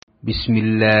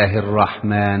বিসমিল্লাহির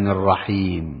রহমানির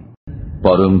রহিম।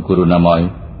 পরম করুণাময়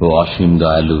ও অসীম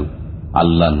দয়ালু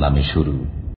আল্লাহর নামে শুরু।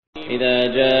 ইযা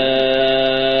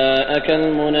জাআকাল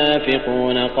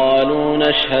মুনাফিকুনা ক্বালু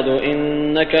নাশহাদু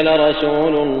ইন্নাকা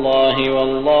লারাসূলুল্লাহি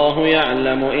ওয়াল্লাহু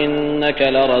ইয়া'লামু ইন্নাকা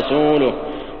লারাসূলুহু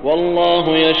ওয়াল্লাহু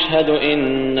ইয়াশহাদু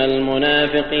ইন্নাল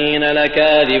মুনাফিকিনা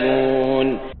লাকাযিবুন।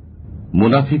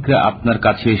 মুনাফিকরা আপনার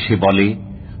কাছে এসে বলে,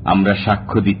 আমরা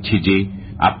সাক্ষ্য দিচ্ছি যে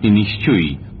আপনি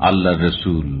নিশ্চয়ই আল্লাহর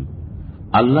রাসূল।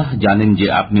 আল্লাহ জানেন যে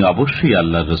আপনি অবশ্যই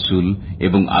আল্লাহর রাসূল,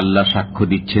 এবং আল্লাহ সাক্ষ্য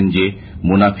দিচ্ছেন যে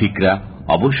মুনাফিকরা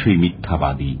অবশ্যই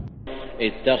মিথ্যাবাদী।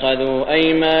 ইত্তাখাযু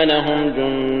আইমানাহুম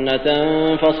জুন্নাতান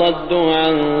ফাসাদ্দু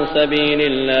আন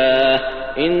সাবিলিল্লাহ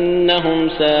ইন্নাহুম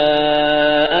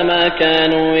সাআ মা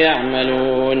কানু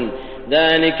ইয়া'মালুন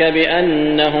যালিকা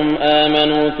বিআন্নাহুম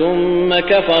আমানু থুম্মা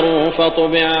কাফারু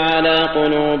ফাতুবি'a আলা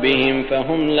কুলুবিহিম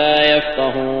ফাহুম লা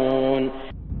ইয়াফকাহুন।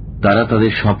 তারা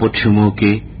তাদের শপথসমূহকে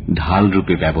ঢাল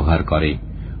রূপে ব্যবহার করে,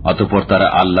 অতঃপর তারা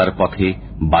আল্লাহর পথে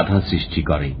বাধা সৃষ্টি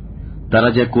করে। তারা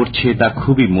যা করছে তা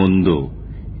খুবই মন্দ।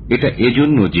 এটা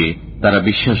এজন্য যে তারা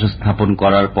বিশ্বাস স্থাপন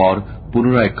করার পর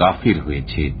পুনরায় কাফির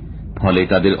হয়েছে, ফলে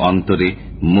তাদের অন্তরে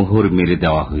মোহর মেরে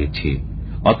দেওয়া হয়েছে,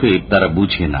 অতএব তারা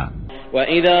বুঝে না।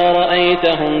 وَإِذَا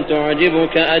رَأَيْتَهُمْ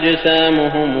تُعْجِبُكَ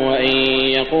أَجْسَامُهُمْ وَإِنْ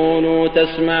يَقُولُوا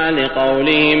تَسْمَعْ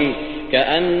لِقَوْلِهِمْ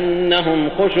كَأَنَّهُمْ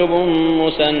خُشُبٌ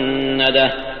مُّسَنَّدَةٌ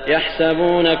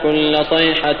يَحْسَبُونَ كُلَّ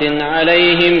صَيْحَةٍ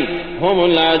عَلَيْهِمْ هُمُ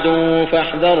الْعَدُوُّ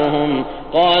فَاحْذَرْهُمْ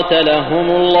قَاتَلَهُمُ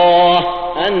اللَّهُ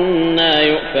أَنَّى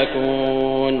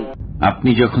يُؤْفَكُونَ। আপনি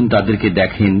যখন তাদেরকে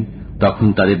দেখেন তখন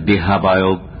তাদের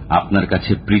দেহাবয়ব আপনার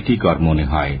কাছে প্রীতিকর মনে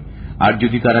হয়, আর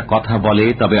যদি তারা কথা বলে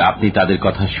তবে আপনি তাদের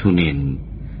কথা শুনেন।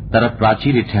 তারা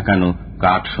প্রাচীরে ঠেকানো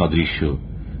কাঠ সদৃশ্য।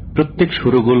 প্রত্যেক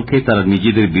শোরগোলকে তারা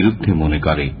নিজেদের বিরুদ্ধে মনে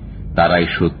করে। তারাই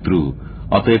শত্রু,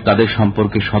 অতএব তাদের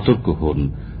সম্পর্কে সতর্ক হন,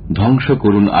 ধ্বংস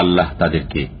করুন আল্লাহ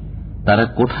তাদেরকে। তারা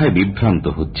কোথায় বিভ্রান্ত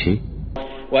হচ্ছে?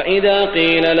 وَإِذَا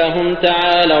قِيلَ لَهُمْ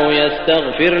تَعَالَوْا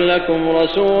يَسْتَغْفِرْ لَكُمْ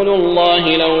رَسُولُ اللَّهِ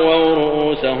لَوَّوْا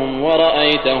رُءُوسَهُمْ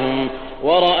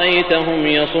وَرَأَيْتَهُمْ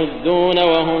يَصُدُّونَ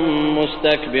وَهُمْ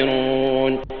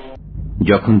مُسْتَكْبِرُونَ।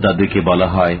 যখন তাদেরকে বলা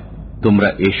হয়, তোমরা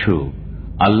এসো,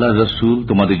 আল্লাহর রাসূল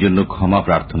তোমাদের জন্য ক্ষমা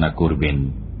প্রার্থনা করবেন,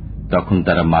 তখন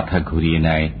তারা মাথা ঘুরিয়ে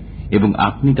নেয়, এবং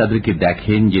আপনি তাদেরকে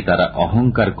দেখেন যে তারা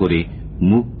অহংকার করে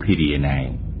মুখ ফিরিয়ে নেয়।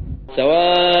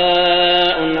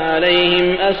 سواء عليهم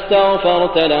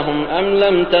أستغفرت لهم أم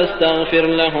لم تستغفر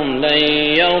لهم لن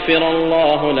يغفر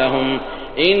الله لهم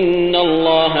إن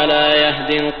الله لا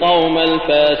يهدي القوم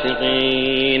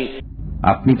الفاسقين।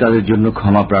 আপনি তাদের জন্য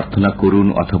ক্ষমা প্রার্থনা করুন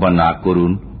অথবা না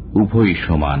করুন, উভয়ই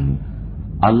সমান।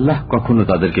 আল্লাহ কখনো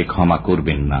তাদেরকে ক্ষমা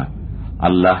করবেন না।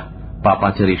 আল্লাহ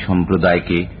পাপাচারী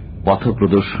সম্প্রদায়কে পথ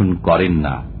প্রদর্শন করেন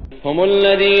না। هم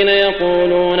الذين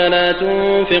يقولون لا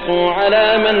تنفقوا على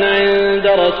من عند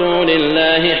رسول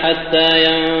الله حتى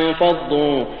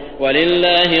ينفضوا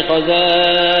ولله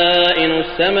خزائن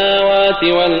السماوات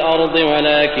والأرض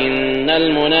ولكن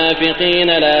المنافقين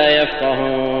لا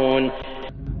يفقهون।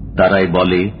 তারাই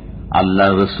বলে,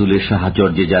 আল্লাহর রাসূলের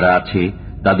সাহচর্যে যারা আছে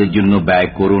তাদের জন্য ব্যয়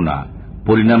করো না,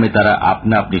 পরিণামে তারা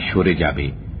আপনা আপনি সরে যাবে।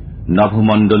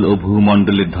 নভমণ্ডল ও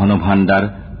ভূমণ্ডলের ধনভাণ্ডার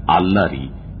আল্লাহরই,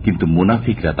 কিন্তু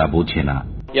মুনাফিকরা তা বোঝে না।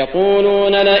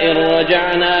 يقولون لئن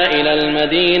رجعنا إلى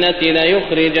المدينة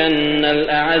ليخرجن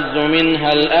الأعز منها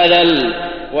الأذل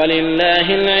ولله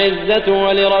العزة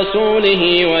ولرسوله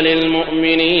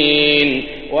وللمؤمنين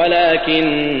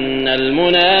ولكن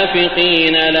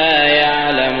المنافقين لا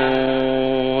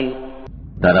يعلمون।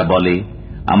 তারা বলে,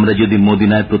 আমরা যদি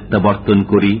মদিনায় প্রত্যাবর্তন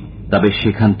করি তবে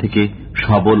সেখান থেকে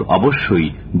সবল অবশ্যই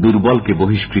দুর্বলকে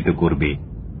বহিষ্কৃত করবে।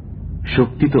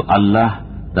 শক্তি তো আল্লাহ,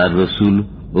 তার রাসূল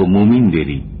ও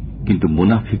মুমিনদেরই, কিন্তু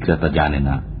মুনাফিকরা তা জানে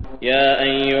না। يا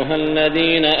أيها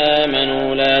الذين آمنوا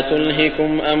لا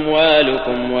تلهكم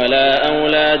أموالكم ولا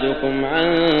أولادكم عن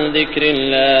ذكر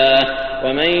الله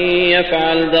ومن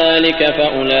يفعل ذلك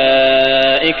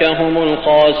فأولئك هم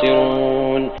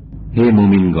الخاسرون। হে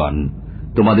মুমিনগণ,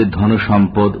 তোমাদের ধন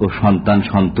সম্পদ ও সন্তান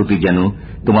সন্ততি যেন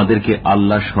তোমাদেরকে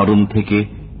আল্লাহর স্মরণ থেকে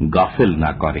গাফেল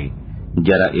না করে।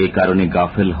 যারা এ কারণে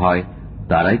গাফেল হয়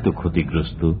তারাই তো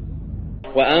ক্ষতিগ্রস্ত।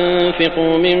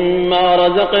 وأنفقوا مما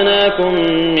رزقناكم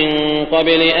من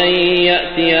قبل أن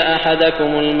يأتي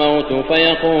أحدكم الموت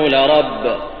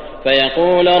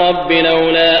فيقول رب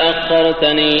لولا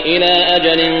أخرتني إلى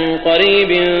أجل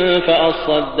قريب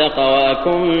فأصدق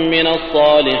وأكن من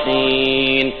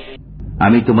الصالحين।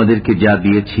 আমি তোমাদেরকে যা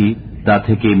দিয়েছি তা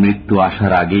থেকে মৃত্যু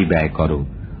আসার আগেই ব্যয় করো,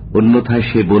 অন্যথায়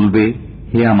সে বলবে,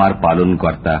 হে আমার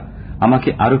পালনকর্তা, আমাকে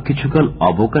আরো কিছুকাল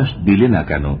অবকাশ দিলে না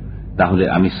কেন? তাহলে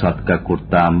আমি সদকা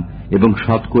করতাম এবং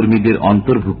সৎকর্মীদের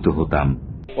অন্তর্ভুক্ত হতাম।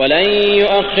 ولن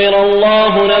يؤخر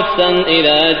الله نفسا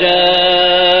إذا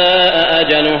جاء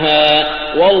أجلها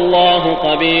والله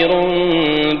خبير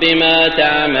بما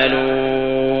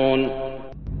تعملون।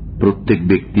 প্রত্যেক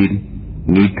ব্যক্তির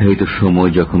নির্ধারিত সময়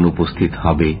যখন উপস্থিত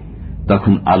হবে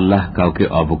তখন আল্লাহ কাউকে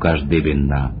অবকাশ দেবেন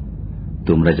না।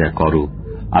 তোমরা যা করো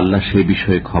আল্লাহ সে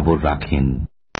বিষয়ে খবর রাখেন।